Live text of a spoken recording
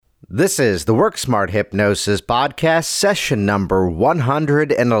This is the Work Smart Hypnosis podcast, session number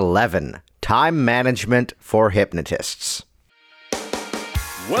 111, Time Management for Hypnotists.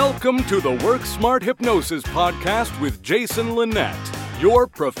 Welcome to the Work Smart Hypnosis podcast with Jason Linett, your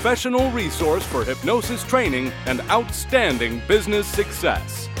professional resource for hypnosis training and outstanding business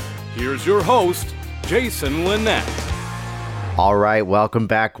success. Here's your host, Jason Linett. All right, welcome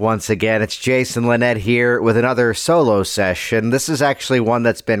back once again. It's Jason Linett here with another solo session. This is actually one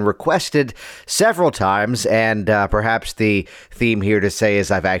that's been requested several times, and perhaps the theme here to say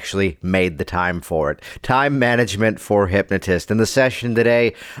is I've actually made the time for it. Time management for hypnotists. In the session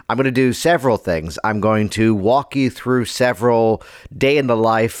today, I'm going to do several things. I'm going to walk you through several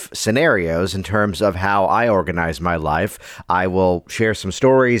day-in-the-life scenarios in terms of how I organize my life. I will share some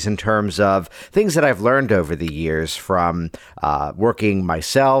stories in terms of things that I've learned over the years from working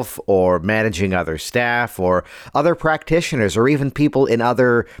myself or managing other staff or other practitioners or even people in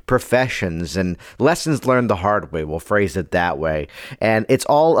other professions, and lessons learned the hard way, we'll phrase it that way. And it's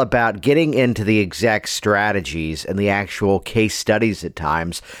all about getting into the exact strategies and the actual case studies at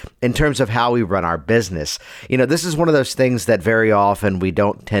times in terms of how we run our business. You know, this is one of those things that very often we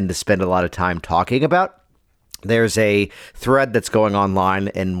don't tend to spend a lot of time talking about. There's a thread that's going online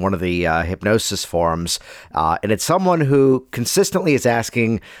in one of the hypnosis forums, and it's someone who consistently is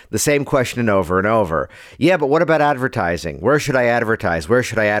asking the same question over and over. Yeah, but what about advertising? Where should I advertise? Where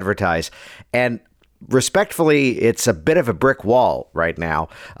should I advertise? And respectfully, it's a bit of a brick wall right now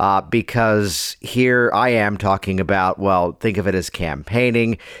because here I am talking about, well, think of it as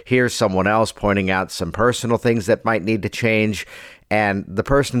campaigning. Here's someone else pointing out some personal things that might need to change. And the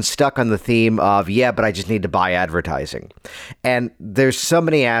person's stuck on the theme of, yeah, but I just need to buy advertising. And there's so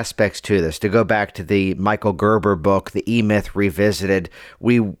many aspects to this. To go back to the Michael Gerber book, The E-Myth Revisited,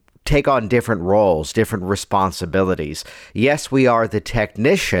 we take on different roles, different responsibilities. Yes, we are the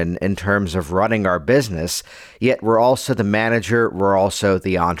technician in terms of running our business, yet we're also the manager, we're also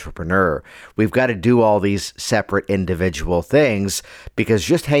the entrepreneur. We've got to do all these separate individual things because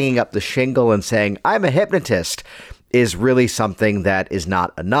just hanging up the shingle and saying, I'm a hypnotist, is really something that is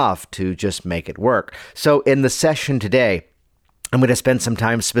not enough to just make it work. So in the session today, I'm going to spend some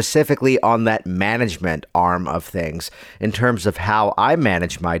time specifically on that management arm of things in terms of how I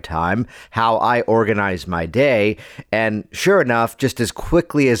manage my time, how I organize my day, and sure enough, just as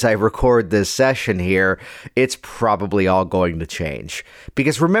quickly as I record this session here, it's probably all going to change.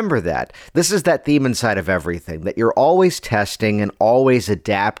 Because remember that, this is that theme inside of everything, that you're always testing and always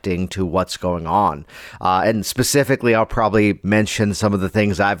adapting to what's going on. And specifically, I'll probably mention some of the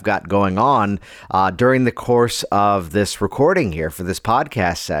things I've got going on during the course of this recording here for this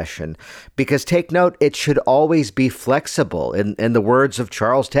podcast session, because take note, it should always be flexible. In the words of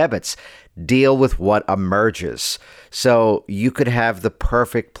Charles Tebbets, deal with what emerges. So you could have the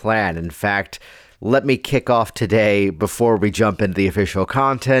perfect plan. In fact, let me kick off today before we jump into the official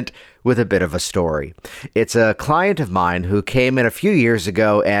content with a bit of a story. It's a client of mine who came in a few years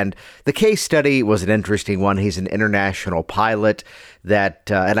ago, and the case study was an interesting one. He's an international pilot that,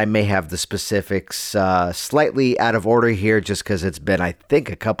 and I may have the specifics slightly out of order here just because it's been, I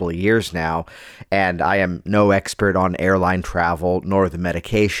think, a couple of years now, and I am no expert on airline travel nor the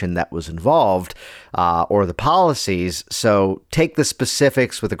medication that was involved or the policies, so take the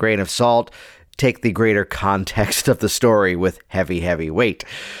specifics with a grain of salt. Take the greater context of the story with heavy, heavy weight.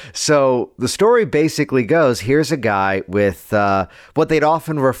 So the story basically goes, here's a guy with what they'd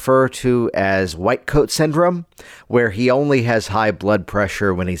often refer to as white coat syndrome, where he only has high blood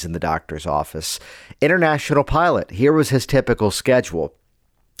pressure when he's in the doctor's office. International pilot. Here was his typical schedule.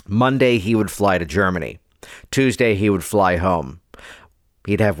 Monday, he would fly to Germany. Tuesday, he would fly home.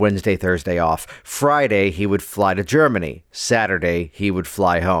 He'd have Wednesday, Thursday off. Friday, he would fly to Germany. Saturday, he would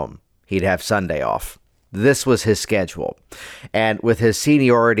fly home. He'd have Sunday off. This was his schedule. And with his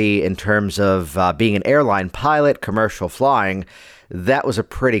seniority in terms of being an airline pilot, commercial flying, that was a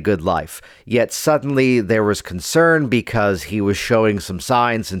pretty good life. Yet suddenly there was concern because he was showing some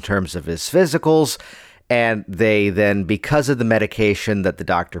signs in terms of his physicals. And they then, because of the medication that the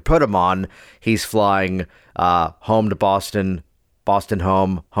doctor put him on, he's flying home to Boston, Boston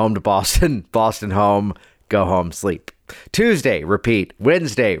home, home to Boston, Boston home, go home, sleep. Tuesday, repeat.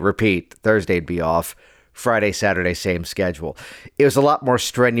 Wednesday, repeat. Thursday'd be off. Friday, Saturday, same schedule. It was a lot more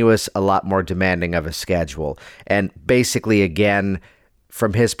strenuous, a lot more demanding of a schedule. And basically, again,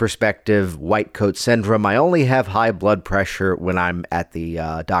 from his perspective, white coat syndrome, I only have high blood pressure when I'm at the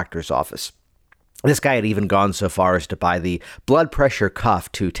doctor's office. This guy had even gone so far as to buy the blood pressure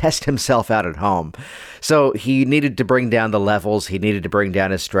cuff to test himself out at home. So he needed to bring down the levels, he needed to bring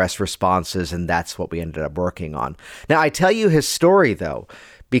down his stress responses, and that's what we ended up working on. Now, I tell you his story, though,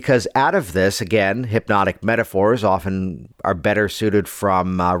 Because out of this, again, hypnotic metaphors often are better suited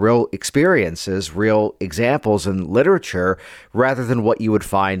from real experiences, real examples in literature, rather than what you would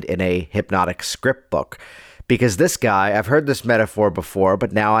find in a hypnotic script book. Because this guy, I've heard this metaphor before,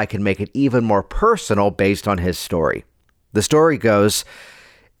 but now I can make it even more personal based on his story. The story goes,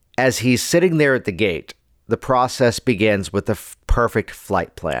 as he's sitting there at the gate, the process begins with the perfect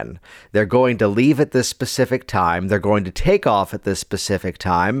flight plan. They're going to leave at this specific time. They're going to take off at this specific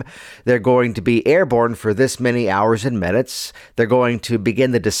time. They're going to be airborne for this many hours and minutes. They're going to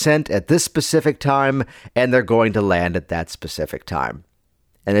begin the descent at this specific time, and they're going to land at that specific time.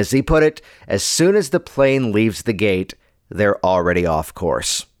 And as he put it, as soon as the plane leaves the gate, they're already off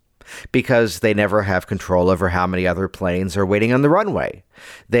course. Because they never have control over how many other planes are waiting on the runway.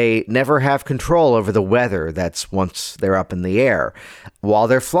 They never have control over the weather that's once they're up in the air. While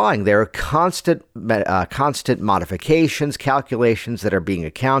they're flying, there are constant modifications, calculations that are being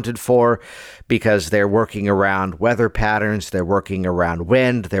accounted for because they're working around weather patterns, they're working around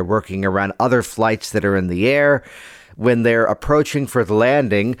wind, they're working around other flights that are in the air. When they're approaching for the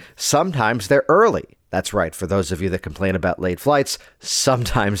landing, sometimes they're early. That's right, for those of you that complain about late flights,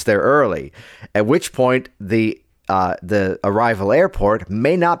 sometimes they're early, at which point the arrival airport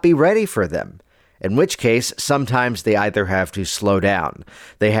may not be ready for them, in which case sometimes they either have to slow down,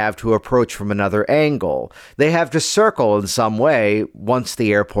 they have to approach from another angle, they have to circle in some way once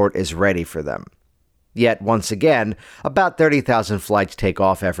the airport is ready for them. Yet, once again, about 30,000 flights take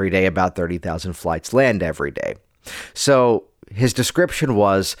off every day, about 30,000 flights land every day. So, his description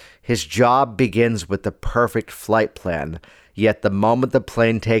was, his job begins with the perfect flight plan, yet the moment the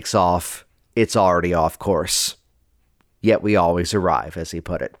plane takes off, it's already off course. Yet we always arrive, as he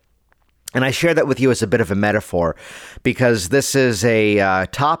put it. And I share that with you as a bit of a metaphor, because this is a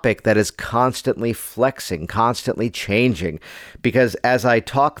topic that is constantly flexing, constantly changing. Because as I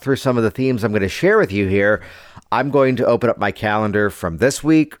talk through some of the themes I'm going to share with you here, I'm going to open up my calendar from this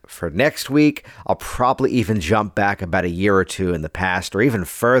week for next week. I'll probably even jump back about a year or two in the past, or even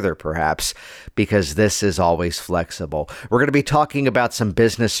further perhaps, because this is always flexible. We're going to be talking about some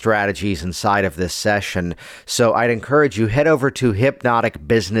business strategies inside of this session, so I'd encourage you, head over to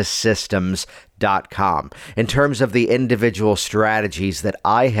hypnoticbusinesssystems.com. In terms of the individual strategies that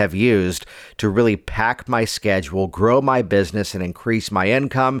I have used to really pack my schedule, grow my business, and increase my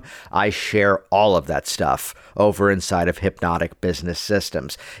income, I share all of that stuff over inside of Hypnotic Business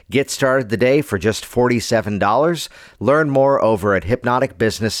Systems. Get started today for just $47. Learn more over at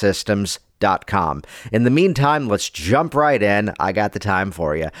hypnoticbusinesssystems.com. In the meantime, let's jump right in. I got the time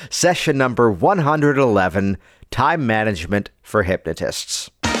for you. Session number 111, Time Management for Hypnotists.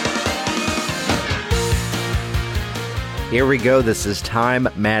 Here we go. This is Time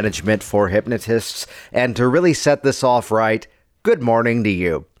Management for Hypnotists. And to really set this off right, good morning to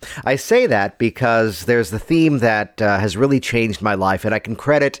you. I say that because there's the theme that has really changed my life, and I can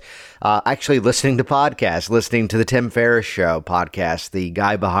credit actually listening to podcasts, listening to the Tim Ferriss Show podcast, the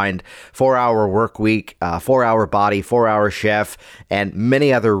guy behind 4-Hour Work Week, 4-Hour Body, 4-Hour Chef, and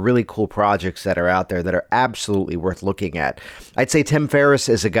many other really cool projects that are out there that are absolutely worth looking at. I'd say Tim Ferriss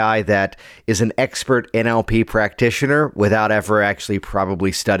is a guy that is an expert NLP practitioner without ever actually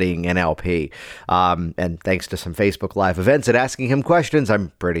probably studying NLP. And thanks to some Facebook Live events and asking him questions,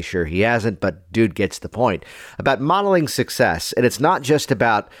 I'm pretty sure he hasn't, but dude gets the point about modeling success. And it's not just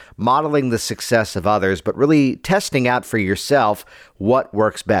about modeling the success of others, but really testing out for yourself what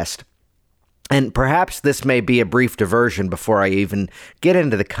works best. And perhaps this may be a brief diversion before I even get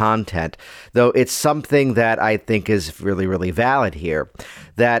into the content, though it's something that I think is really, really valid here,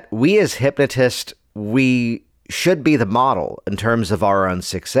 that we as hypnotists, we should be the model in terms of our own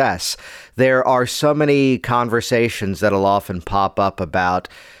success. There are so many conversations that'll often pop up about,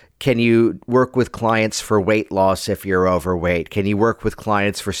 can you work with clients for weight loss if you're overweight? Can you work with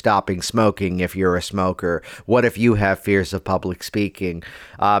clients for stopping smoking if you're a smoker? What if you have fears of public speaking?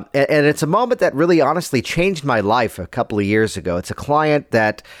 And it's a moment that really honestly changed my life a couple of years ago. It's a client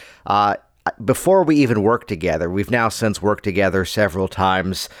that before we even worked together, we've now since worked together several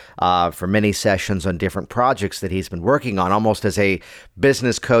times for many sessions on different projects that he's been working on, almost as a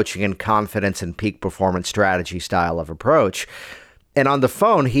business coaching and confidence and peak performance strategy style of approach. And on the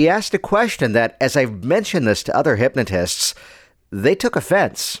phone, he asked a question that, as I've mentioned this to other hypnotists, they took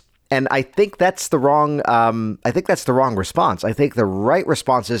offense. And I think that's the wrong response. I think the right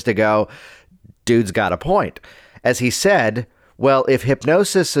response is to go, dude's got a point. As he said, well, if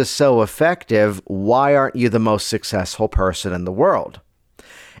hypnosis is so effective, why aren't you the most successful person in the world?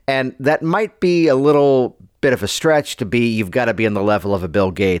 And that might be a little bit of a stretch to be, you've got to be on the level of a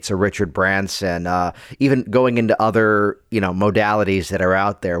Bill Gates, a Richard Branson, even going into other, modalities that are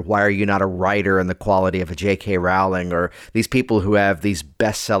out there. Why are you not a writer in the quality of a J.K. Rowling, or these people who have these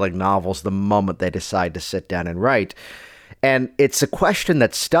best-selling novels the moment they decide to sit down and write? And it's a question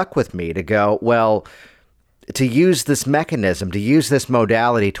that stuck with me to go, well, to use this mechanism, to use this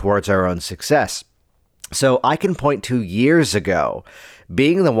modality towards our own success. So I can point to years ago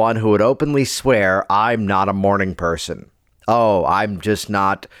being the one who would openly swear, I'm not a morning person. Oh, I'm just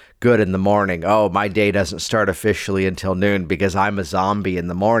not good in the morning. Oh, my day doesn't start officially until noon because I'm a zombie in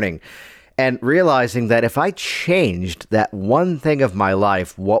the morning. And realizing that if I changed that one thing of my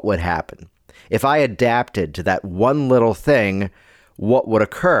life, what would happen? If I adapted to that one little thing, what would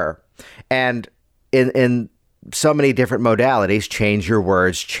occur? And in so many different modalities, change your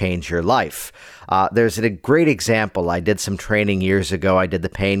words, change your life. There's a great example. I did some training years ago. I did the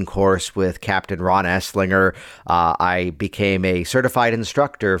pain course with Captain Ron Esslinger. I became a certified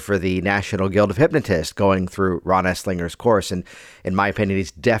instructor for the National Guild of Hypnotists going through Ron Esslinger's course. And in my opinion,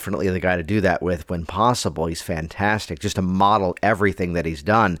 he's definitely the guy to do that with when possible. He's fantastic, just to model everything that he's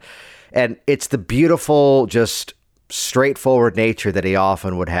done. And it's the beautiful, just straightforward nature that he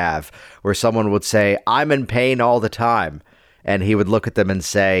often would have, where someone would say, I'm in pain all the time. And he would look at them and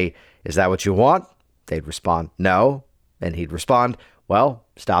say, is that what you want? They'd respond, no. And he'd respond, well,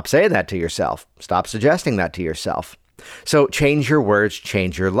 stop saying that to yourself. Stop suggesting that to yourself. So change your words,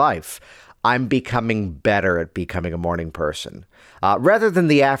 change your life. I'm becoming better at becoming a morning person. Rather than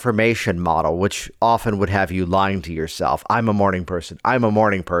the affirmation model, which often would have you lying to yourself, I'm a morning person, I'm a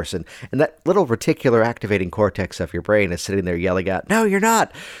morning person. And that little reticular activating cortex of your brain is sitting there yelling out, no, you're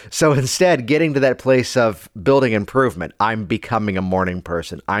not. So instead, getting to that place of building improvement, I'm becoming a morning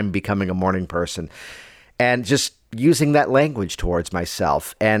person, I'm becoming a morning person. And just using that language towards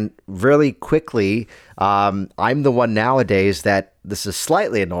myself. And really quickly, I'm the one nowadays that this is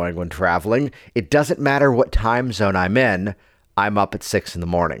slightly annoying when traveling. It doesn't matter what time zone I'm in, I'm up at 6 in the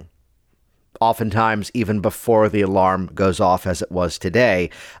morning. Oftentimes, even before the alarm goes off as it was today,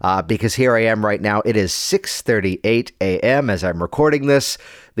 because here I am right now. It is 6:38 a.m. as I'm recording this.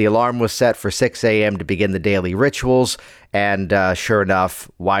 The alarm was set for 6 a.m. to begin the daily rituals, and sure enough,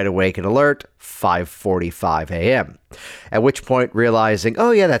 wide awake and alert, 5:45 a.m. At which point, realizing,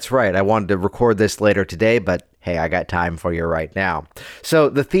 oh yeah, that's right, I wanted to record this later today, but hey, I got time for you right now. So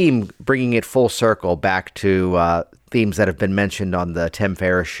the theme, bringing it full circle back to themes that have been mentioned on the Tim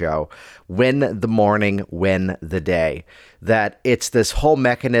Ferriss show, win the morning, win the day. That it's this whole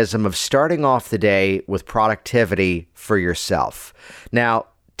mechanism of starting off the day with productivity for yourself. Now,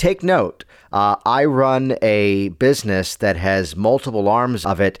 take note, I run a business that has multiple arms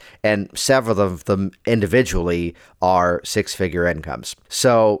of it, and several of them individually are six-figure incomes.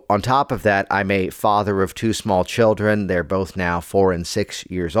 So on top of that, I'm a father of two small children. They're both now 4 and 6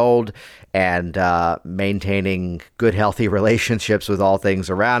 years old, and maintaining good, healthy relationships with all things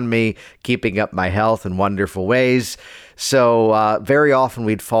around me, keeping up my health in wonderful ways. So very often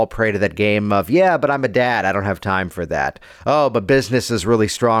we'd fall prey to that game of, yeah, but I'm a dad. I don't have time for that. Oh, but business is really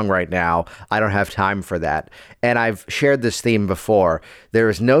strong right now. I don't have time for that. And I've shared this theme before. There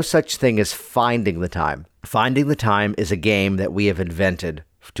is no such thing as finding the time. Finding the time is a game that we have invented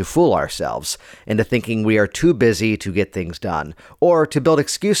to fool ourselves into thinking we are too busy to get things done, or to build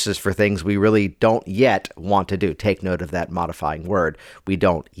excuses for things we really don't yet want to do. Take note of that modifying word. We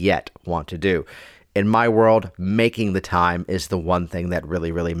don't yet want to do. In my world, making the time is the one thing that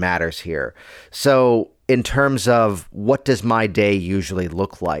really, really matters here. So in terms of what does my day usually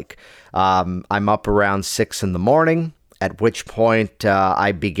look like, I'm up around 6 in the morning, at which point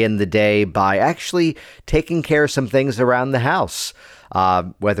I begin the day by actually taking care of some things around the house.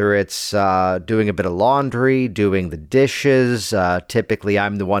 Whether it's doing a bit of laundry, doing the dishes. Typically,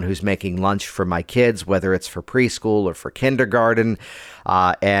 I'm the one who's making lunch for my kids, whether it's for preschool or for kindergarten,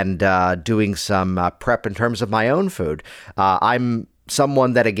 and doing some prep in terms of my own food. I'm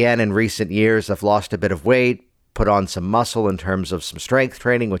someone that, again, in recent years, I've lost a bit of weight, put on some muscle in terms of some strength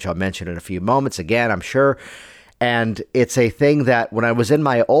training, which I'll mention in a few moments, again, I'm sure. And it's a thing that when I was in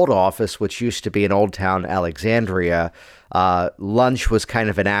my old office, which used to be in Old Town Alexandria, lunch was kind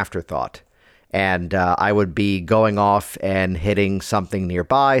of an afterthought. And I would be going off and hitting something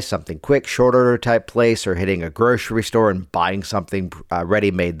nearby, something quick, short order type place, or hitting a grocery store and buying something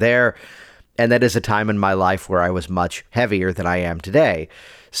ready-made there. And that is a time in my life where I was much heavier than I am today.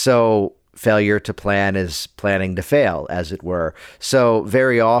 So failure to plan is planning to fail, as it were. So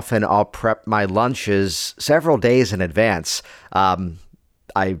very often I'll prep my lunches several days in advance.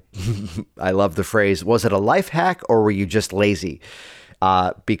 I love the phrase, was it a life hack or were you just lazy?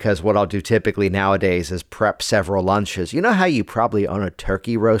 because what I'll do typically nowadays is prep several lunches. You know how you probably own a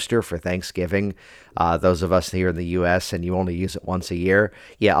turkey roaster for Thanksgiving? Those of us here in the U.S., and you only use it once a year.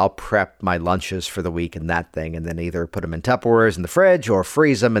 Yeah, I'll prep my lunches for the week in that thing and then either put them in Tupperwares in the fridge or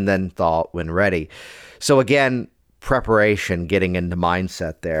freeze them and then thaw when ready. So again, preparation, getting into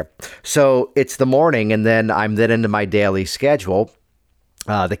mindset there. So it's the morning, and then I'm then into my daily schedule.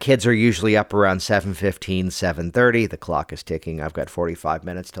 The kids are usually up around 7:15, 7:30. The clock is ticking. I've got 45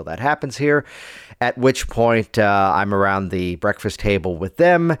 minutes till that happens here, at which point I'm around the breakfast table with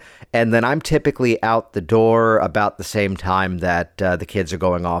them, and then I'm typically out the door about the same time that the kids are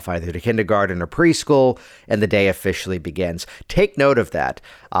going off either to kindergarten or preschool, and the day officially begins. Take note of that.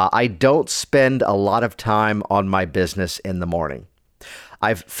 I don't spend a lot of time on my business in the morning.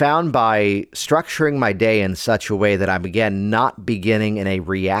 I've found by structuring my day in such a way that I'm, again, not beginning in a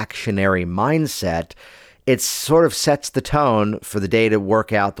reactionary mindset, it sort of sets the tone for the day to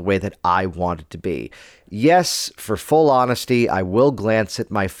work out the way that I want it to be. Yes, for full honesty, I will glance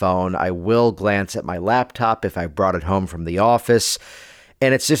at my phone. I will glance at my laptop if I brought it home from the office.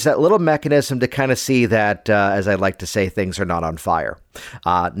 And it's just that little mechanism to kind of see that, as I like to say, things are not on fire.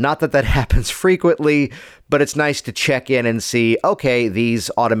 Not that that happens frequently, but it's nice to check in and see, okay, these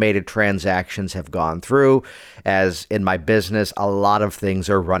automated transactions have gone through. As in my business, a lot of things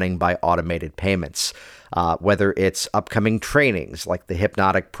are running by automated payments. Whether it's upcoming trainings like the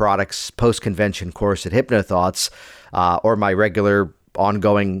Hypnotic Products post-convention course at Hypnothoughts, or my regular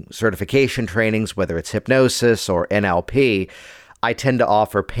ongoing certification trainings, whether it's hypnosis or NLP, I tend to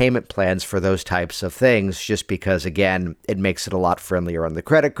offer payment plans for those types of things just because, again, it makes it a lot friendlier on the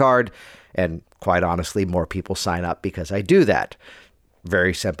credit card. And quite honestly, more people sign up because I do that.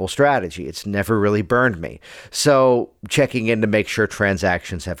 Very simple strategy. It's never really burned me. So checking in to make sure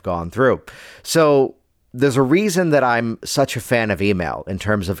transactions have gone through. So there's a reason that I'm such a fan of email in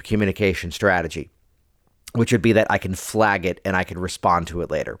terms of communication strategy, which would be that I can flag it and I can respond to it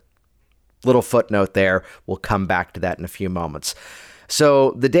later. Little footnote there. We'll come back to that in a few moments.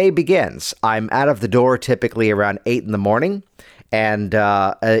 So the day begins. I'm out of the door typically around 8 in the morning. And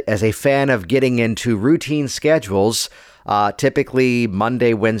as a fan of getting into routine schedules, typically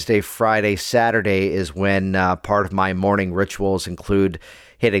Monday, Wednesday, Friday, Saturday is when part of my morning rituals include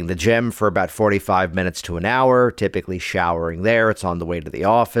hitting the gym for about 45 minutes to an hour, typically showering there. It's on the way to the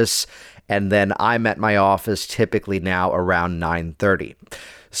office. And then I'm at my office typically now around 9:30.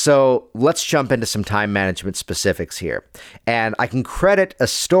 So let's jump into some time management specifics here. And I can credit a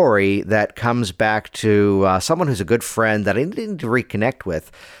story that comes back to someone who's a good friend that I need to reconnect with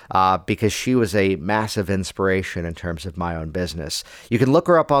because she was a massive inspiration in terms of my own business. You can look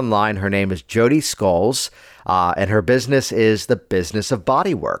her up online. Her name is Jody Scholes, and her business is the Business of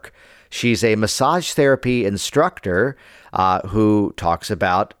Bodywork. She's a massage therapy instructor who talks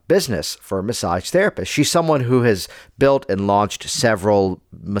about business for massage therapists. She's someone who has built and launched several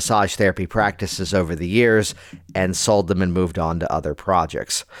massage therapy practices over the years and sold them and moved on to other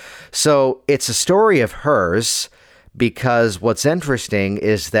projects. So it's a story of hers because what's interesting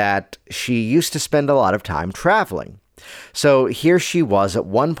is that she used to spend a lot of time traveling. So here she was at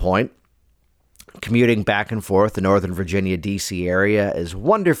one point, commuting back and forth. The Northern Virginia, D.C. area is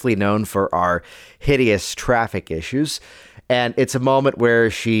wonderfully known for our hideous traffic issues. And it's a moment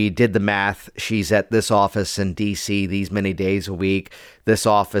where she did the math. She's at this office in D.C. these many days a week, this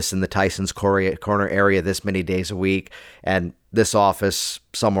office in the Tyson's Corner area this many days a week, and this office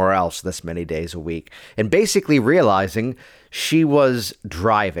somewhere else this many days a week. And basically realizing she was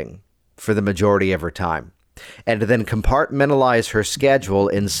driving for the majority of her time. And to then compartmentalize her schedule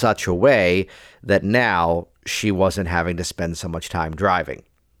in such a way that now she wasn't having to spend so much time driving.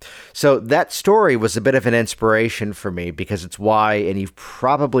 So that story was a bit of an inspiration for me because it's why, and you've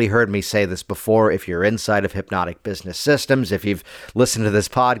probably heard me say this before if you're inside of Hypnotic Business Systems, if you've listened to this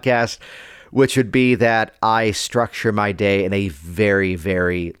podcast, which would be that I structure my day in a very,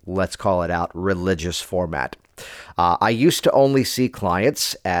 very, let's call it out, religious format. I used to only see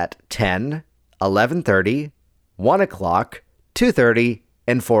clients at 10, 11:30, 1 o'clock, 2:30,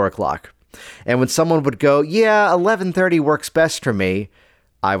 and 4 o'clock. And when someone would go, yeah, 11:30 works best for me,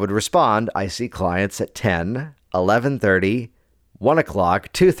 I would respond, I see clients at 10, 11:30, 1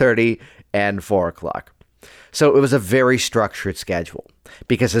 o'clock, 2:30, and 4 o'clock. So it was a very structured schedule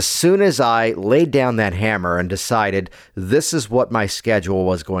because as soon as I laid down that hammer and decided this is what my schedule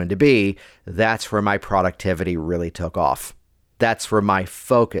was going to be, that's where my productivity really took off. That's where my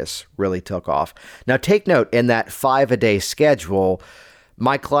focus really took off. Now, take note, in that 5-a-day schedule,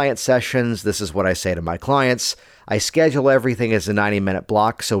 my client sessions, this is what I say to my clients, I schedule everything as a 90-minute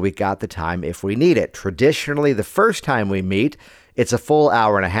block so we got the time if we need it. Traditionally, the first time we meet, it's a full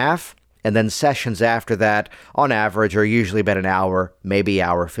hour and a half, and then sessions after that, on average, are usually about an hour, maybe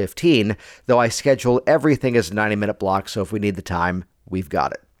hour 15, though I schedule everything as a 90-minute block, so if we need the time, we've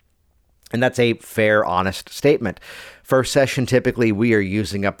got it. And that's a fair, honest statement. First session, typically, we are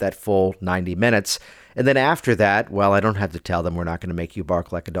using up that full 90 minutes. And then after that, well, I don't have to tell them we're not going to make you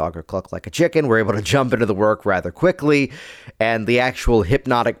bark like a dog or cluck like a chicken. We're able to jump into the work rather quickly. And the actual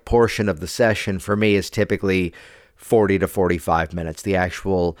hypnotic portion of the session for me is typically 40 to 45 minutes. The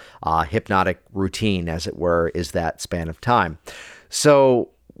actual hypnotic routine, as it were, is that span of time. So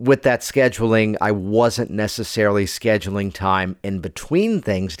with that scheduling, I wasn't necessarily scheduling time in between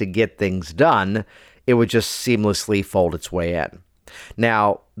things to get things done. It would just seamlessly fold its way in.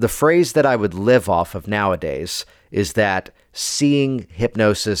 Now, the phrase that I would live off of nowadays is that seeing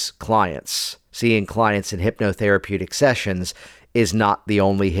clients in hypnotherapeutic sessions is not the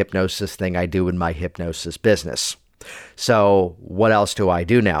only hypnosis thing I do in my hypnosis business. So what else do I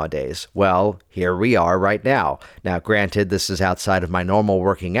do nowadays? Well, here we are right now. Now, granted, this is outside of my normal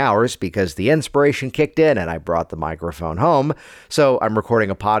working hours because the inspiration kicked in and I brought the microphone home. So I'm recording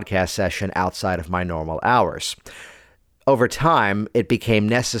a podcast session outside of my normal hours. Over time, it became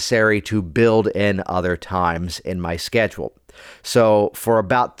necessary to build in other times in my schedule. So for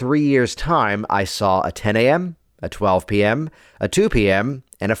about 3 years' time, I saw a 10 a.m., a 12 p.m., a 2 p.m.,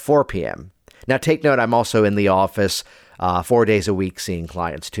 and a 4 p.m. Now, take note, I'm also in the office 4 days a week seeing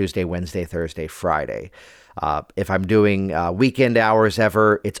clients, Tuesday, Wednesday, Thursday, Friday. If I'm doing weekend hours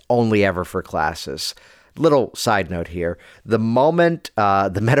ever, it's only ever for classes. Little side note here. The moment,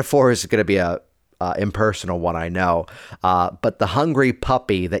 the metaphor is going to be a impersonal one, I know, but the hungry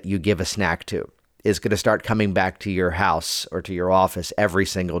puppy that you give a snack to is going to start coming back to your house or to your office every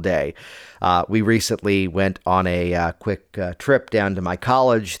single day. We recently went on a quick trip down to my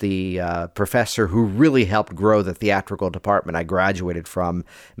college. The professor who really helped grow the theatrical department I graduated from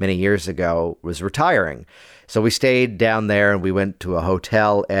many years ago was retiring. So we stayed down there and we went to a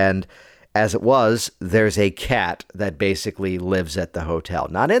hotel, and as it was, there's a cat that basically lives at the hotel.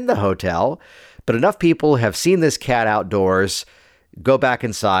 Not in the hotel, but enough people have seen this cat outdoors, go back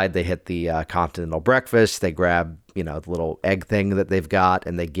inside, they hit the continental breakfast, they grab, the little egg thing that they've got,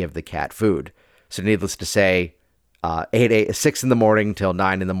 and they give the cat food. So needless to say, 6 in the morning till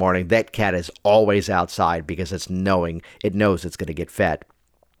 9 in the morning, that cat is always outside because it knows it's going to get fed.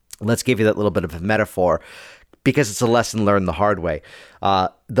 Let's give you that little bit of a metaphor because it's a lesson learned the hard way.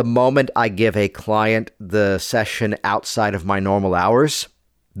 The moment I give a client the session outside of my normal hours,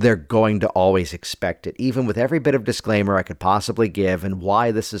 they're going to always expect it, even with every bit of disclaimer I could possibly give and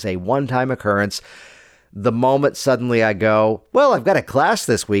why this is a one-time occurrence. The moment suddenly I go, well, I've got a class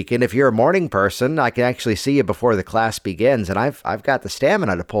this week, and if you're a morning person, I can actually see you before the class begins, and I've got the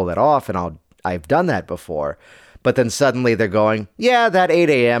stamina to pull that off, and I've done that before. But then suddenly they're going, yeah, that 8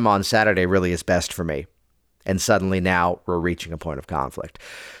 a.m. on Saturday really is best for me. And suddenly now we're reaching a point of conflict.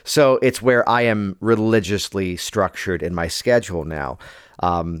 So it's where I am religiously structured in my schedule now.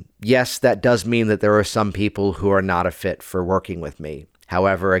 Yes, that does mean that there are some people who are not a fit for working with me.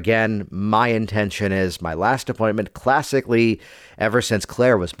 However, again, my intention is my last appointment, classically, ever since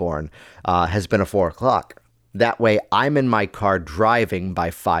Claire was born, has been a 4 o'clock. That way, I'm in my car driving by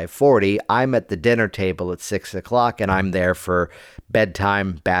 5:40. I'm at the dinner table at 6 o'clock, and I'm there for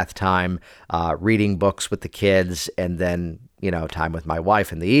bedtime, bath time, reading books with the kids, and then, time with my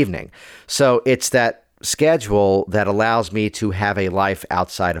wife in the evening. So it's that schedule that allows me to have a life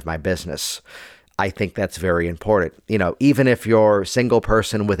outside of my business. I think that's very important. Even if you're a single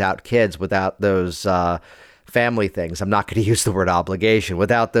person without kids, without those family things, I'm not going to use the word obligation,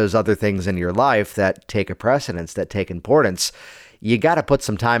 without those other things in your life that take a precedence, that take importance, you got to put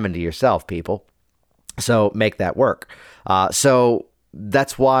some time into yourself, people. So make that work. So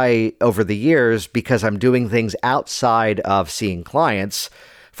that's why over the years, because I'm doing things outside of seeing clients,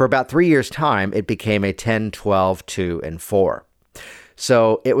 for about 3 years' time, it became a 10, 12, 2, and 4.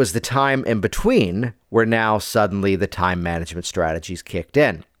 So it was the time in between where now suddenly the time management strategies kicked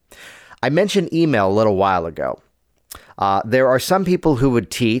in. I mentioned email a little while ago. There are some people who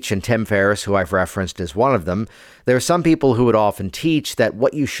would teach, and Tim Ferriss, who I've referenced, is one of them. There are some people who would often teach that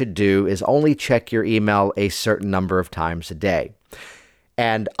what you should do is only check your email a certain number of times a day.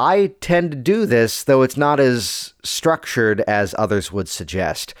 And I tend to do this, though it's not as structured as others would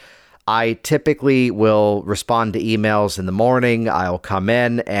suggest. I typically will respond to emails in the morning. I'll come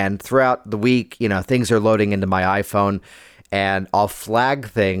in, and throughout the week, things are loading into my iPhone, and I'll flag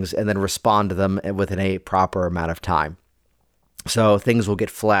things and then respond to them within a proper amount of time. So things will get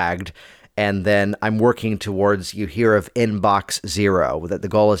flagged, And then I'm working towards, you hear of inbox zero, that the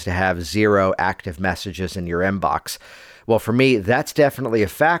goal is to have 0 active messages in your inbox. Well, for me, that's definitely a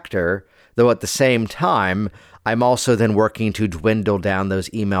factor, though at the same time, I'm also then working to dwindle down those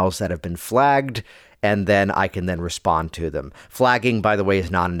emails that have been flagged, and then I can then respond to them. Flagging, by the way,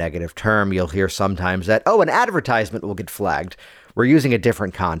 is not a negative term. You'll hear sometimes that, an advertisement will get flagged. We're using a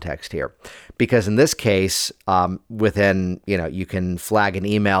different context here, because in this case, you can flag an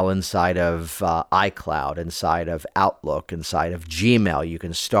email inside of iCloud, inside of Outlook, inside of Gmail. You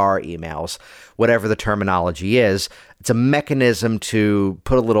can star emails, whatever the terminology is. It's a mechanism to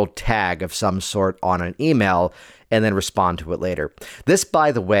put a little tag of some sort on an email and then respond to it later. This,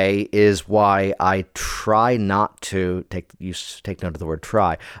 by the way, is why I try not to take note of the word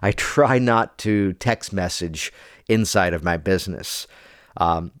try. I try not to text message inside of my business.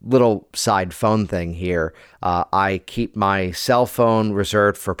 Little side phone thing here. I keep my cell phone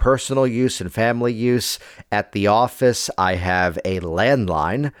reserved for personal use and family use. At the office, I have a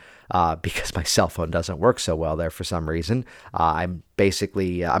landline because my cell phone doesn't work so well there for some reason. I'm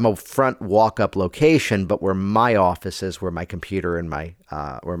a front walk-up location, but where my office is, where my computer and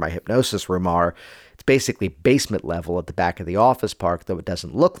where my hypnosis room are, it's basically basement level at the back of the office park, though it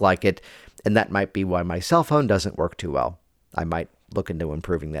doesn't look like it. And that might be why my cell phone doesn't work too well. I might look into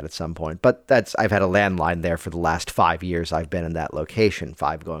improving that at some point. But I've had a landline there for the last 5 years I've been in that location,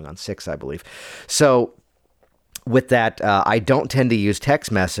 5 going on 6, I believe. So with that, I don't tend to use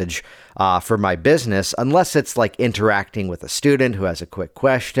text message for my business unless it's like interacting with a student who has a quick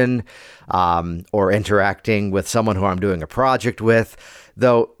question, or interacting with someone who I'm doing a project with.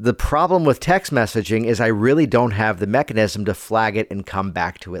 Though the problem with text messaging is I really don't have the mechanism to flag it and come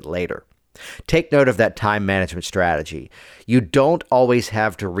back to it later. Take note of that time management strategy. You don't always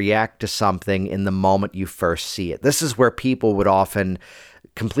have to react to something in the moment you first see it. This is where people would often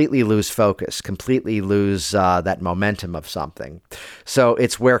completely lose focus, completely lose that momentum of something. So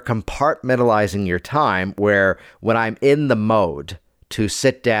it's where compartmentalizing your time, where when I'm in the mode to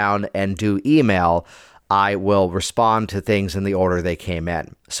sit down and do email, I will respond to things in the order they came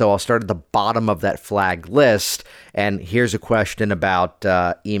in. So I'll start at the bottom of that flagged list, and here's a question about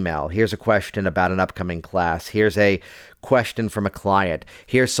email. Here's a question about an upcoming class. Here's a question from a client.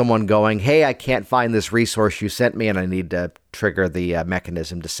 Here's someone going, hey, I can't find this resource you sent me, and I need to trigger the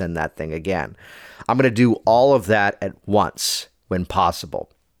mechanism to send that thing again. I'm going to do all of that at once when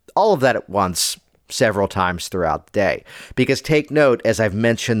possible. All of that at once several times throughout the day. Because take note, as I've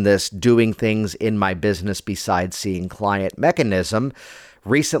mentioned this doing things in my business besides seeing client mechanism,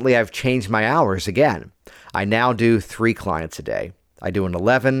 recently I've changed my hours again. I now do 3 clients a day. I do an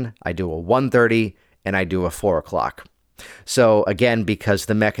 11, I do a 1:30, and I do a 4 o'clock. So again, because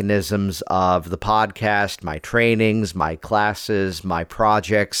the mechanisms of the podcast, my trainings, my classes, my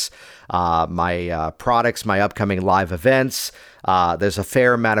projects, my products, my upcoming live events, there's a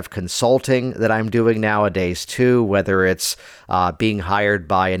fair amount of consulting that I'm doing nowadays too, whether it's being hired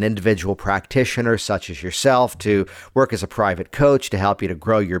by an individual practitioner such as yourself to work as a private coach to help you to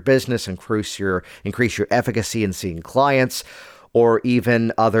grow your business, increase your efficacy in seeing clients, or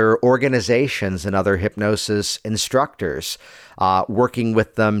even other organizations and other hypnosis instructors, working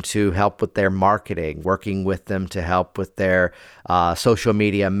with them to help with their marketing, working with them to help with their social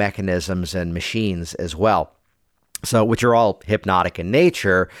media mechanisms and machines as well. So, which are all hypnotic in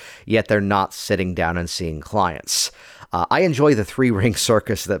nature, yet they're not sitting down and seeing clients. I enjoy the 3-ring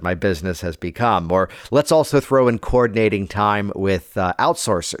circus that my business has become. Or let's also throw in coordinating time with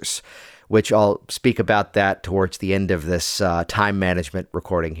outsourcers, which I'll speak about that towards the end of this time management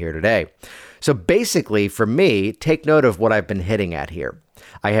recording here today. So basically, for me, take note of what I've been hitting at here.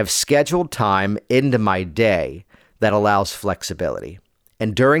 I have scheduled time into my day that allows flexibility.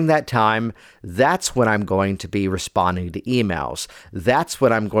 And during that time, that's when I'm going to be responding to emails. That's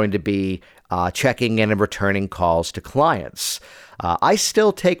when I'm going to be checking in and returning calls to clients. I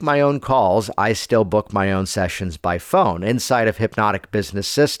still take my own calls. I still book my own sessions by phone. Inside of Hypnotic Business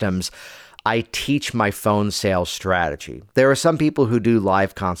Systems, I teach my phone sales strategy. There are some people who do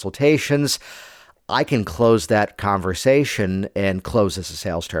live consultations. I can close that conversation, and close is a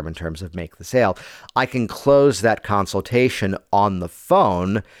sales term in terms of make the sale. I can close that consultation on the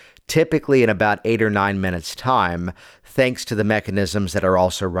phone, typically in about 8 or 9 minutes time, thanks to the mechanisms that are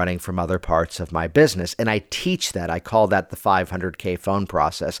also running from other parts of my business. And I teach that. I call that the 500K phone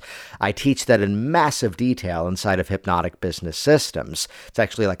process. I teach that in massive detail inside of Hypnotic Business Systems. It's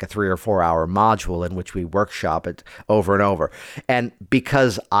actually like a 3 or 4 hour module in which we workshop it over and over. And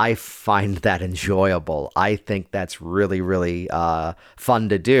because I find that enjoyable, I think that's really, really fun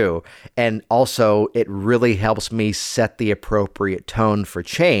to do. And also, it really helps me set the appropriate tone for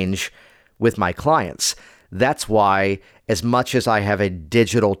change with my clients. That's why, as much as I have a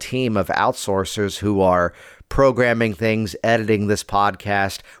digital team of outsourcers who are programming things, editing this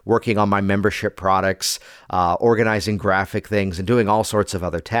podcast, working on my membership products, organizing graphic things, and doing all sorts of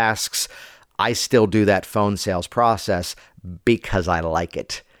other tasks, I still do that phone sales process because I like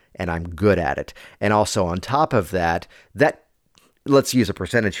it and I'm good at it. And also on top of that, let's use a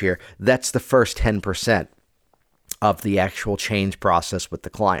percentage here, that's the first 10% of the actual change process with the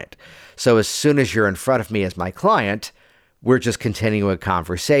client. So as soon as you're in front of me as my client, we're just continuing a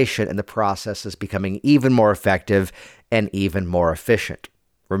conversation and the process is becoming even more effective and even more efficient.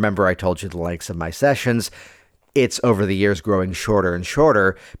 Remember, I told you the lengths of my sessions. It's over the years growing shorter and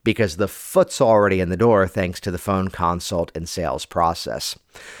shorter because the foot's already in the door thanks to the phone consult and sales process.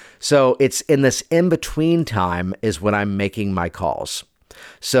 So it's in this in-between time is when I'm making my calls.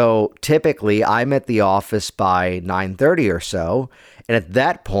 So typically I'm at the office by 9:30 or so, and at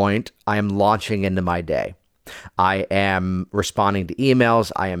that point I am launching into my day. I am responding to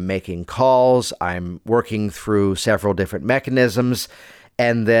emails, I am making calls, I'm working through several different mechanisms,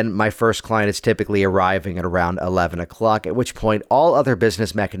 and then my first client is typically arriving at around 11 o'clock, at which point all other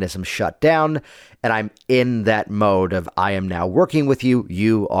business mechanisms shut down, and I'm in that mode of I am now working with you,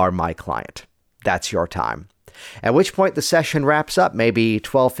 you are my client. That's your time. At which point the session wraps up, maybe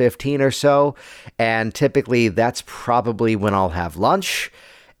 12:15 or so, and typically that's probably when I'll have lunch,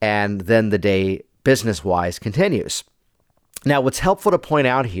 and then the day business-wise continues. Now, what's helpful to point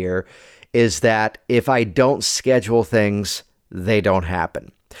out here is that if I don't schedule things, they don't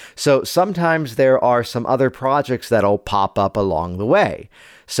happen. So sometimes there are some other projects that'll pop up along the way.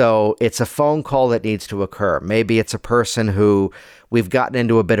 So it's a phone call that needs to occur. Maybe it's a person who we've gotten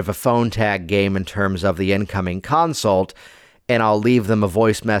into a bit of a phone tag game in terms of the incoming consult, and I'll leave them a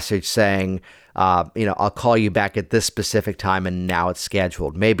voice message saying, I'll call you back at this specific time, and now it's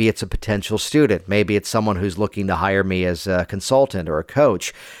scheduled. Maybe it's a potential student. Maybe it's someone who's looking to hire me as a consultant or a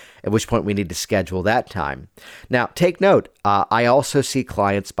coach, at which point we need to schedule that time. Now, take note, I also see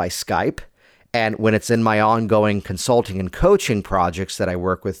clients by Skype, and when it's in my ongoing consulting and coaching projects that I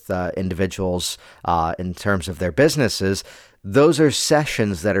work with individuals in terms of their businesses, those are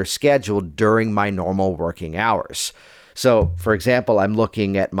sessions that are scheduled during my normal working hours. So, for example, I'm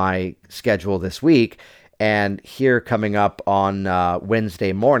looking at my schedule this week, and here coming up on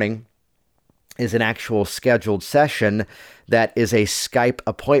Wednesday morning is an actual scheduled session that is a Skype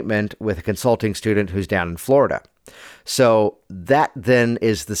appointment with a consulting student who's down in Florida. So that then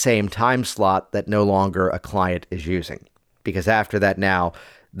is the same time slot that no longer a client is using, because after that now,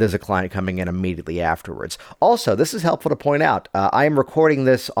 there's a client coming in immediately afterwards. Also, this is helpful to point out. I am recording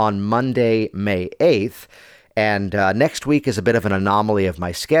this on Monday, May 8th, and next week is a bit of an anomaly of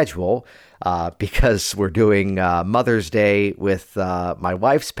my schedule because we're doing Mother's Day with my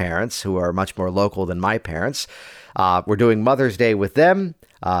wife's parents, who are much more local than my parents. We're doing Mother's Day with them.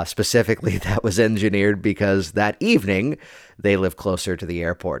 Specifically, that was engineered because that evening they live closer to the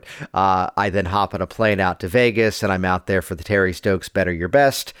airport. I then hop on a plane out to Vegas, and I'm out there for the Terry Stokes Better Your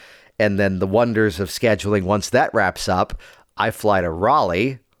Best. And then the wonders of scheduling, once that wraps up, I fly to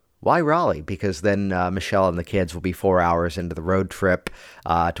Raleigh. Why Raleigh? Because then Michelle and the kids will be 4 hours into the road trip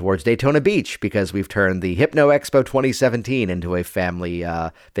towards Daytona Beach, because we've turned the Hypno Expo 2017 into a family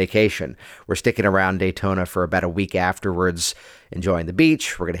vacation. We're sticking around Daytona for about a week afterwards, enjoying the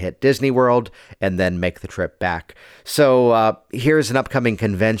beach. We're going to hit Disney World and then make the trip back. So here's an upcoming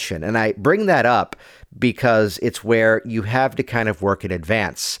convention. And I bring that up because it's where you have to kind of work in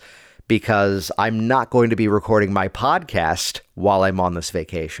advance, because I'm not going to be recording my podcast while I'm on this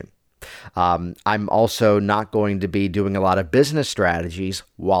vacation. I'm also not going to be doing a lot of business strategies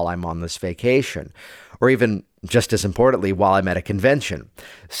while I'm on this vacation, or even just as importantly, while I'm at a convention.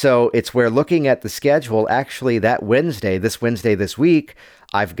 So it's where looking at the schedule, actually that Wednesday this week,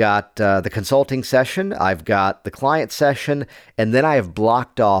 I've got the consulting session, I've got the client session, and then I have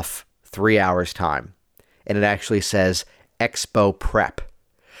blocked off 3 hours time. And it actually says Expo Prep.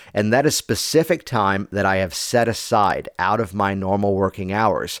 And that is specific time that I have set aside out of my normal working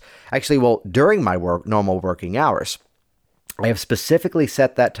hours. Actually, during my normal working hours, I have specifically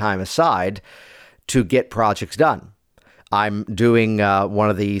set that time aside to get projects done. I'm doing one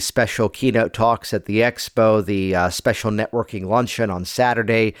of the special keynote talks at the expo, the special networking luncheon on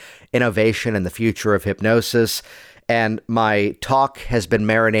Saturday, Innovation and the Future of Hypnosis. And my talk has been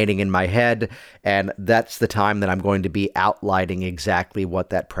marinating in my head, and that's the time that I'm going to be outlining exactly what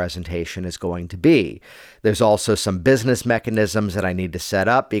that presentation is going to be. There's also some business mechanisms that I need to set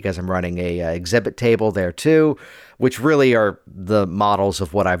up because I'm running a exhibit table there too, which really are the models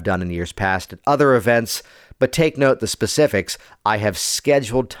of what I've done in years past at other events, But take note the specifics. I have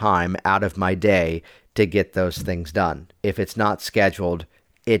scheduled time out of my day to get those things done. If it's not scheduled,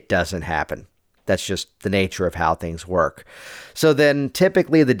 it doesn't happen. That's just the nature of how things work. So then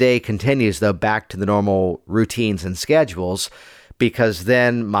typically the day continues, though, back to the normal routines and schedules, because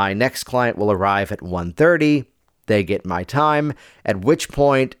then my next client will arrive at 1:30. They get my time, at which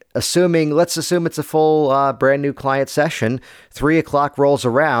point, let's assume it's a full brand new client session, 3 o'clock rolls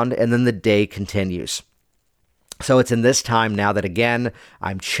around, and then the day continues. So it's in this time now that, again,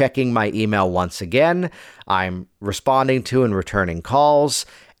 I'm checking my email once again, I'm responding to and returning calls,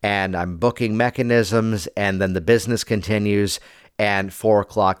 and I'm booking mechanisms, and then the business continues, and 4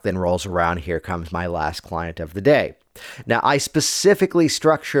 o'clock then rolls around. Here comes my last client of the day. Now, I specifically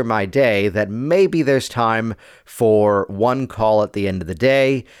structure my day that maybe there's time for one call at the end of the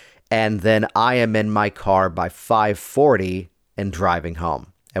day, and then I am in my car by 5:40 and driving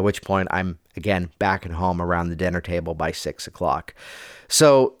home, at which point I'm, again, back at home around the dinner table by 6 o'clock.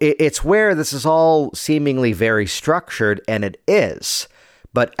 So it's where this is all seemingly very structured, and it is.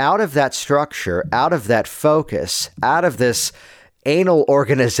 But out of that structure, out of that focus, out of this anal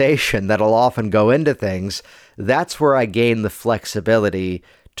organization that'll often go into things, that's where I gain the flexibility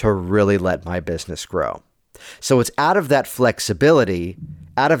to really let my business grow. So it's out of that flexibility,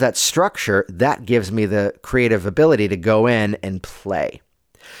 out of that structure, that gives me the creative ability to go in and play.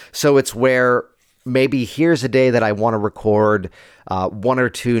 So it's where maybe here's a day that I want to record 1 or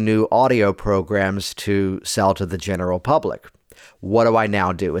 2 new audio programs to sell to the general public. What do I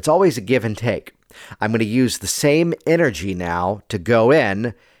now do? It's always a give and take. I'm going to use the same energy now to go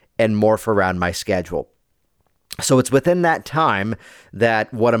in and morph around my schedule. So it's within that time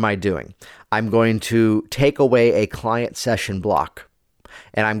that what am I doing? I'm going to take away a client session block,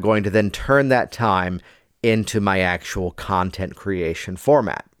 and I'm going to then turn that time into my actual content creation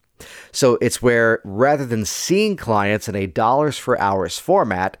format. So it's where rather than seeing clients in a dollars for hours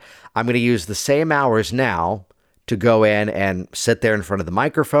format, I'm going to use the same hours now to go in and sit there in front of the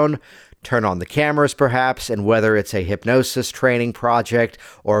microphone, turn on the cameras perhaps, and whether it's a hypnosis training project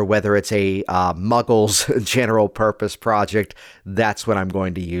or whether it's a Muggles general purpose project, that's when I'm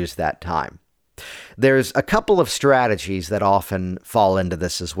going to use that time. There's a couple of strategies that often fall into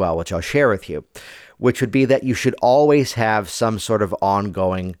this as well, which I'll share with you, which would be that you should always have some sort of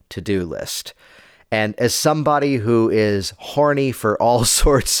ongoing to-do list. And as somebody who is horny for all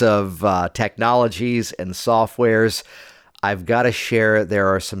sorts of technologies and softwares, I've got to share there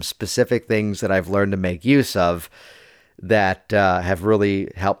are some specific things that I've learned to make use of that have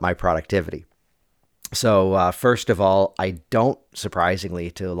really helped my productivity. So first of all, I don't, surprisingly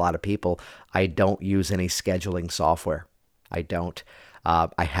to a lot of people, I don't use any scheduling software. I don't.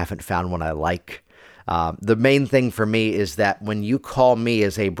 I haven't found one I like. The main thing for me is that when you call me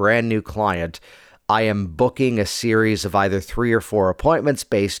as a brand new client, I am booking a series of either 3 or 4 appointments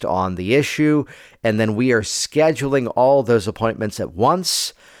based on the issue, and then we are scheduling all those appointments at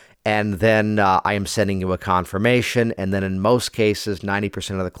once, and then I am sending you a confirmation, and then in most cases,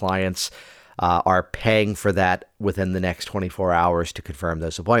 90% of the clients are paying for that within the next 24 hours to confirm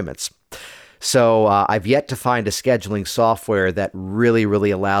those appointments. So I've yet to find a scheduling software that really,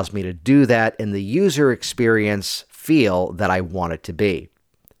 really allows me to do that in the user experience feel that I want it to be.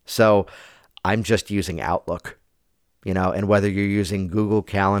 So I'm just using Outlook, and whether you're using Google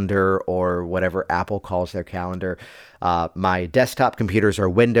Calendar or whatever Apple calls their calendar, my desktop computers are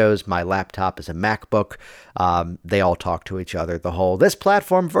Windows, my laptop is a MacBook. They all talk to each other. The whole this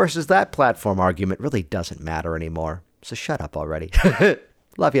platform versus that platform argument really doesn't matter anymore. So shut up already.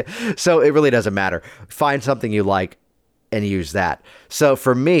 Love you. So it really doesn't matter. Find something you like and use that. So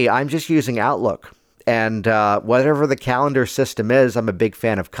for me, I'm just using Outlook. And whatever the calendar system is, I'm a big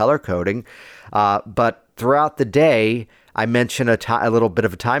fan of color coding. But throughout the day, I mention a little bit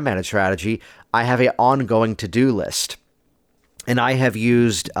of a time management strategy. I have an ongoing to-do list. And I have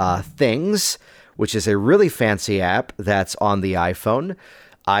used Things, which is a really fancy app that's on the iPhone.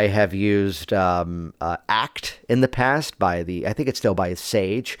 I have used Act in the past I think it's still by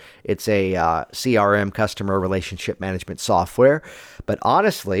Sage. It's a CRM, customer relationship management software. But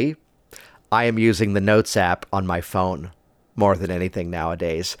honestly, I am using the Notes app on my phone more than anything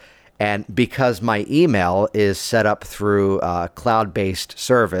nowadays. And because my email is set up through a cloud-based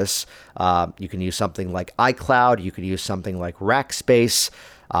service, you can use something like iCloud, you can use something like Rackspace,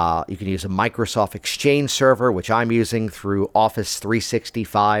 you can use a Microsoft Exchange server, which I'm using through Office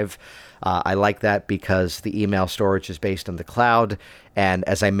 365. I like that because the email storage is based on the cloud. And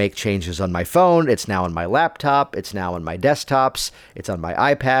as I make changes on my phone, it's now on my laptop, it's now on my desktops, it's on my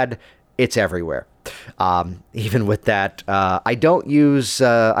iPad. it's everywhere. Even with that, I don't use,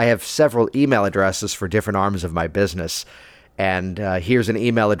 I have several email addresses for different arms of my business. And here's an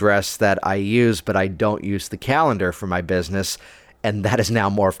email address that I use, but I don't use the calendar for my business. And that is now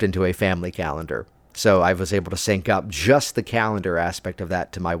morphed into a family calendar. So I was able to sync up just the calendar aspect of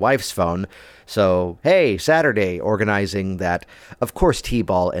that to my wife's phone. So, hey, Saturday, organizing that. Of course,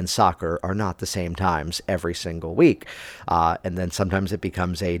 T-ball and soccer are not the same times every single week. And then sometimes it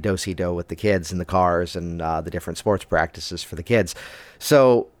becomes a do-si-do with the kids in the cars and the different sports practices for the kids.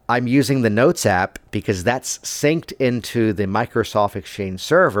 So I'm using the Notes app because that's synced into the Microsoft Exchange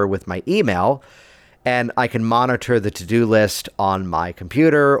server with my email. And I can monitor the to-do list on my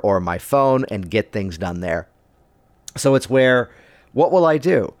computer or my phone and get things done there. So it's where, what will I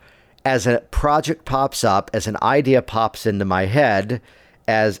do? As a project pops up, as an idea pops into my head,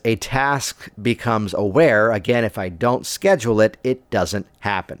 as a task becomes aware, again, if I don't schedule it, it doesn't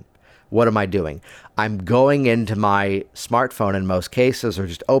happen. What am I doing? I'm going into my smartphone in most cases, or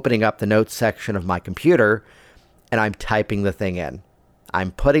just opening up the notes section of my computer, and I'm typing the thing in.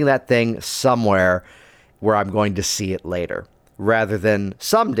 I'm putting that thing somewhere where I'm going to see it later, rather than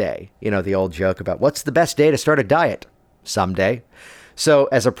someday. You know, the old joke about what's the best day to start a diet? Someday. So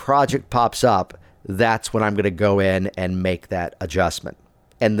as a project pops up, that's when I'm going to go in and make that adjustment.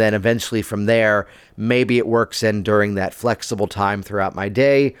 And then eventually from there, maybe it works in during that flexible time throughout my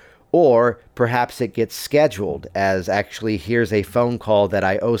day, or perhaps it gets scheduled as actually here's a phone call that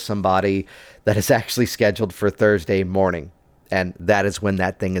I owe somebody that is actually scheduled for Thursday morning. And that is when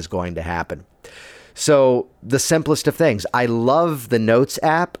that thing is going to happen. So the simplest of things. I love the Notes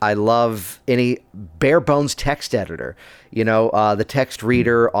app. I love any bare bones text editor. You know, the text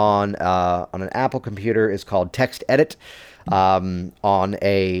reader on an Apple computer is called Text Edit. On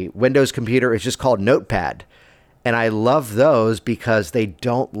a Windows computer, it's just called Notepad. And I love those because they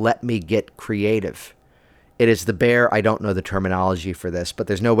don't let me get creative. It is the bare, I don't know the terminology for this, but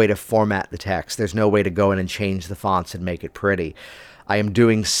there's no way to format the text. There's no way to go in and change the fonts and make it pretty. I am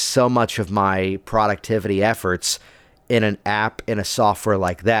doing so much of my productivity efforts in an app, in a software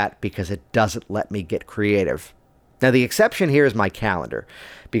like that, because it doesn't let me get creative. Now, the exception here is my calendar,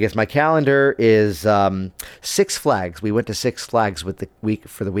 because my calendar is Six Flags. We went to Six Flags for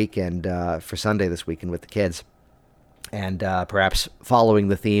the weekend, for Sunday this weekend with the kids. And perhaps following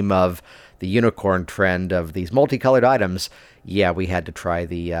the theme of the unicorn trend of these multicolored items, yeah, we had to try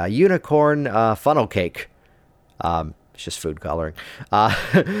the unicorn funnel cake. It's just food coloring.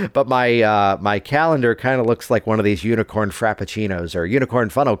 But my calendar kind of looks like one of these unicorn frappuccinos or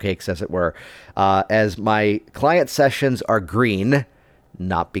unicorn funnel cakes, as it were, as my client sessions are green.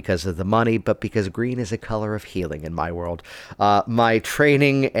 Not because of the money, but because green is a color of healing in my world. My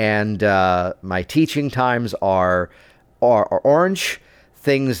training and my teaching times are orange.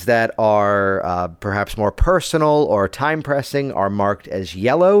 Things that are perhaps more personal or time-pressing are marked as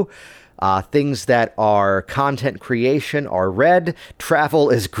yellow. Things that are content creation are red. Travel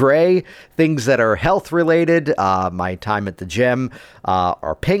is gray. Things that are health-related, my time at the gym,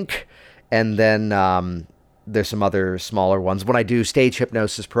 are pink. And then there's some other smaller ones. When I do stage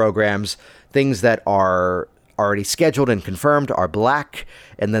hypnosis programs, things that are already scheduled and confirmed are black,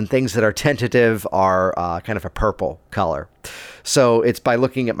 and then things that are tentative are kind of a purple color. So it's by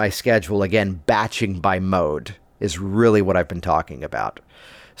looking at my schedule, again, batching by mode is really what I've been talking about.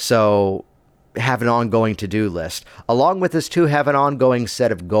 So have an ongoing to-do list. Along with this, too, have an ongoing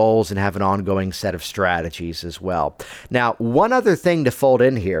set of goals and have an ongoing set of strategies as well. Now, one other thing to fold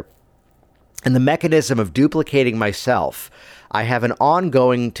in here, in the mechanism of duplicating myself, I have an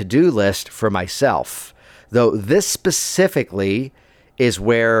ongoing to-do list for myself. Though this specifically is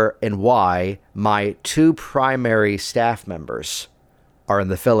where and why my two primary staff members are in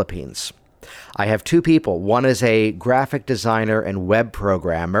the Philippines. I have two people. One is a graphic designer and web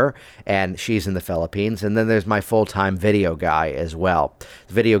programmer, and she's in the Philippines. And then there's my full-time video guy as well.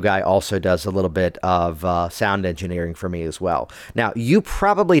 The video guy also does a little bit of sound engineering for me as well. Now, you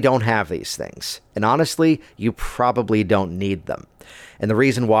probably don't have these things. And honestly, you probably don't need them. And the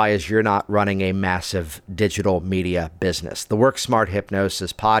reason why is you're not running a massive digital media business. The Work Smart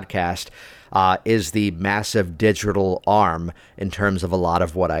Hypnosis podcast is the massive digital arm in terms of a lot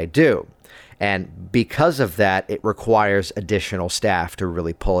of what I do. And because of that, it requires additional staff to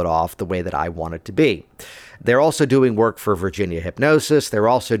really pull it off the way that I want it to be. They're also doing work for Virginia Hypnosis. They're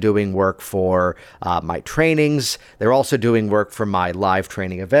also doing work for my trainings. They're also doing work for my live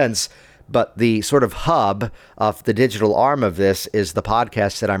training events. But the sort of hub of the digital arm of this is the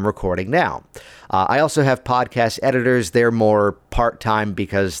podcast that I'm recording now. I also have podcast editors. They're more part-time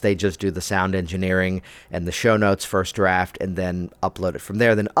because they just do the sound engineering and the show notes, first draft, and then upload it from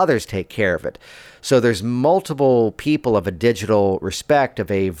there. Then others take care of it. So there's multiple people of a digital respect, of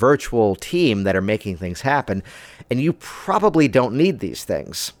a virtual team that are making things happen, and you probably don't need these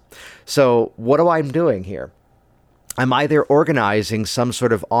things. So what am I doing here? I'm either organizing some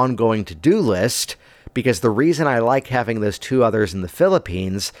sort of ongoing to-do list, because the reason I like having those two others in the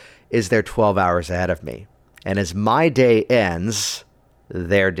Philippines is they're 12 hours ahead of me. And as my day ends,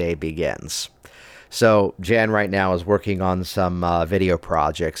 their day begins. So Jan right now is working on some video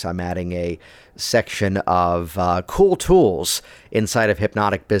projects. I'm adding a section of cool tools inside of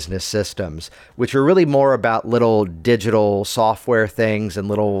Hypnotic Business Systems, which are really more about little digital software things and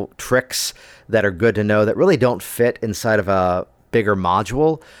little tricks that are good to know that really don't fit inside of a bigger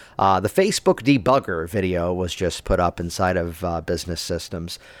module. The Facebook debugger video was just put up inside of Business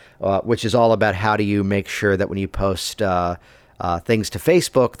Systems, which is all about how do you make sure that when you post things to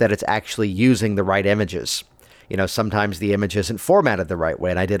Facebook that it's actually using the right images. You know, sometimes the image isn't formatted the right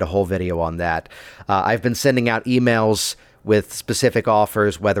way, and I did a whole video on that. I've been sending out emails with specific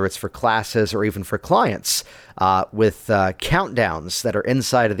offers, whether it's for classes or even for clients, with countdowns that are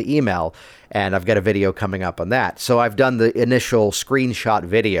inside of the email, and I've got a video coming up on that. So I've done the initial screenshot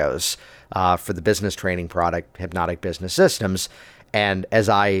videos for the business training product, Hypnotic Business Systems, and as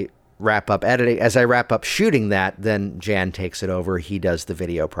I wrap up editing, as I wrap up shooting that, then Jan takes it over. He does the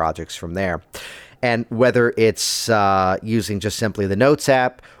video projects from there. And whether it's using just simply the Notes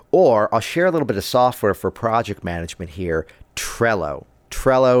app, or I'll share a little bit of software for project management here, Trello.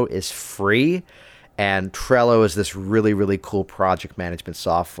 Trello is free, and Trello is this really, really cool project management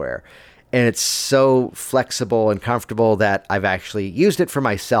software. And it's so flexible and comfortable that I've actually used it for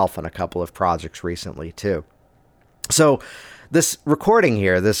myself on a couple of projects recently too. So this recording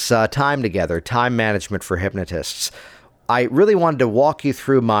here, this time together, time management for hypnotists, I really wanted to walk you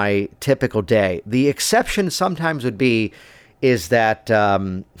through my typical day. The exception sometimes would be is that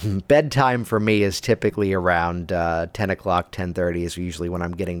bedtime for me is typically around 10 o'clock, 10:30 is usually when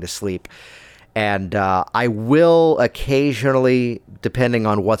I'm getting to sleep. And I will occasionally, depending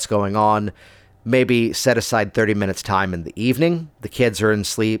on what's going on, maybe set aside 30 minutes time in the evening. The kids are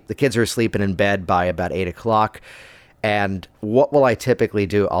asleep and in bed by about 8 o'clock. And what will I typically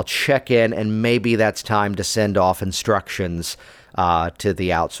do? I'll check in, and maybe that's time to send off instructions to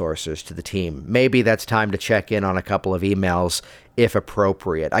the outsourcers, to the team. Maybe that's time to check in on a couple of emails if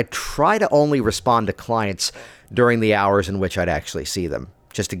appropriate. I try to only respond to clients during the hours in which I'd actually see them,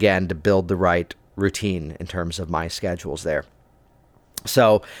 just again to build the right routine in terms of my schedules there.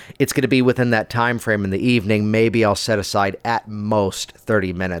 So it's going to be within that time frame in the evening. Maybe I'll set aside at most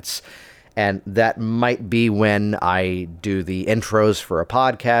 30 minutes. And that might be when I do the intros for a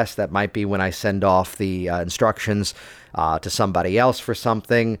podcast. That might be when I send off the instructions to somebody else for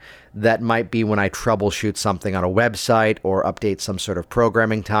something. That might be when I troubleshoot something on a website or update some sort of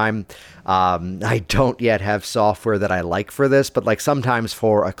programming time. I don't yet have software that I like for this, but like sometimes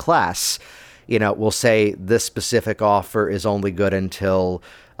for a class, you know, we'll say this specific offer is only good until,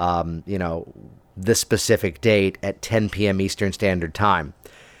 this specific date at 10 p.m. Eastern Standard Time.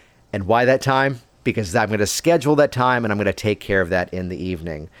 And why that time? Because I'm going to schedule that time and I'm going to take care of that in the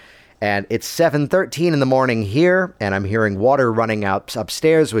evening. And it's 7:13 in the morning here, and I'm hearing water running out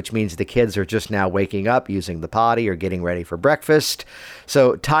upstairs, which means the kids are just now waking up, using the potty or getting ready for breakfast.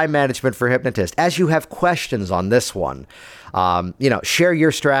 So time management for hypnotists. As you have questions on this one, share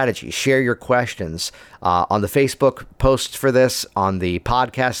your strategy, share your questions on the Facebook posts for this, on the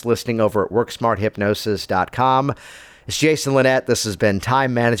podcast listing over at worksmarthypnosis.com. It's Jason Linett. This has been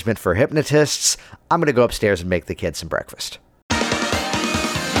Time Management for Hypnotists. I'm going to go upstairs and make the kids some breakfast.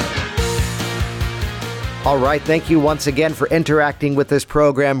 All right. Thank you once again for interacting with this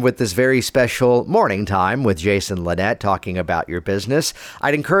program, with this very special morning time with Jason Linett talking about your business.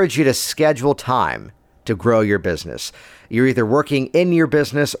 I'd encourage you to schedule time to grow your business. You're either working in your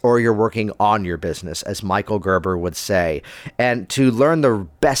business or you're working on your business, as Michael Gerber would say. And to learn the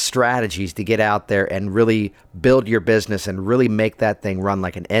best strategies to get out there and really build your business and really make that thing run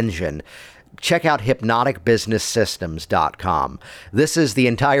like an engine, check out hypnoticbusinesssystems.com. This is the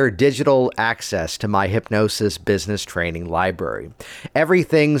entire digital access to my hypnosis business training library.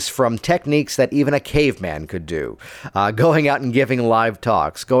 Everything's from techniques that even a caveman could do, going out and giving live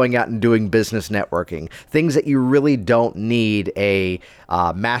talks, going out and doing business networking, things that you really don't need a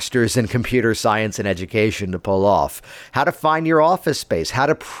masters in computer science and education to pull off. How to find your office space, how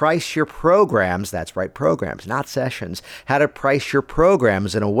to price your programs, that's right, programs, not sessions, how to price your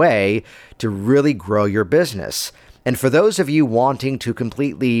programs in a way to really grow your business. And for those of you wanting to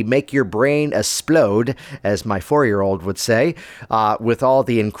completely make your brain explode, as my 4-year-old would say, with all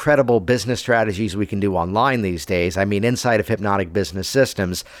the incredible business strategies we can do online these days, I mean, inside of Hypnotic Business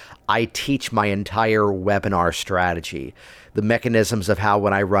Systems, I teach my entire webinar strategy. The mechanisms of how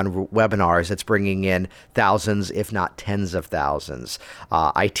when I run webinars, it's bringing in thousands, if not tens of thousands.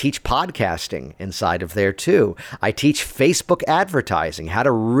 I teach podcasting inside of there too. I teach Facebook advertising, how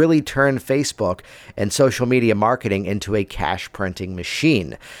to really turn Facebook and social media marketing into a cash printing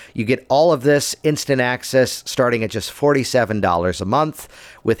machine. You get all of this instant access starting at just $47 a month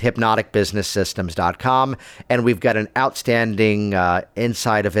with hypnoticbusinesssystems.com. And we've got an outstanding,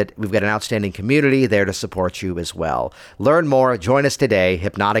 inside of it, we've got an outstanding community there to support you as well. Learn more. Join us today,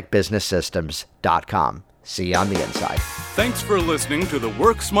 hypnoticbusinesssystems.com. See you on the inside. Thanks for listening to the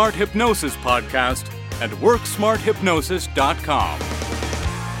Work Smart Hypnosis podcast at WorkSmartHypnosis.com.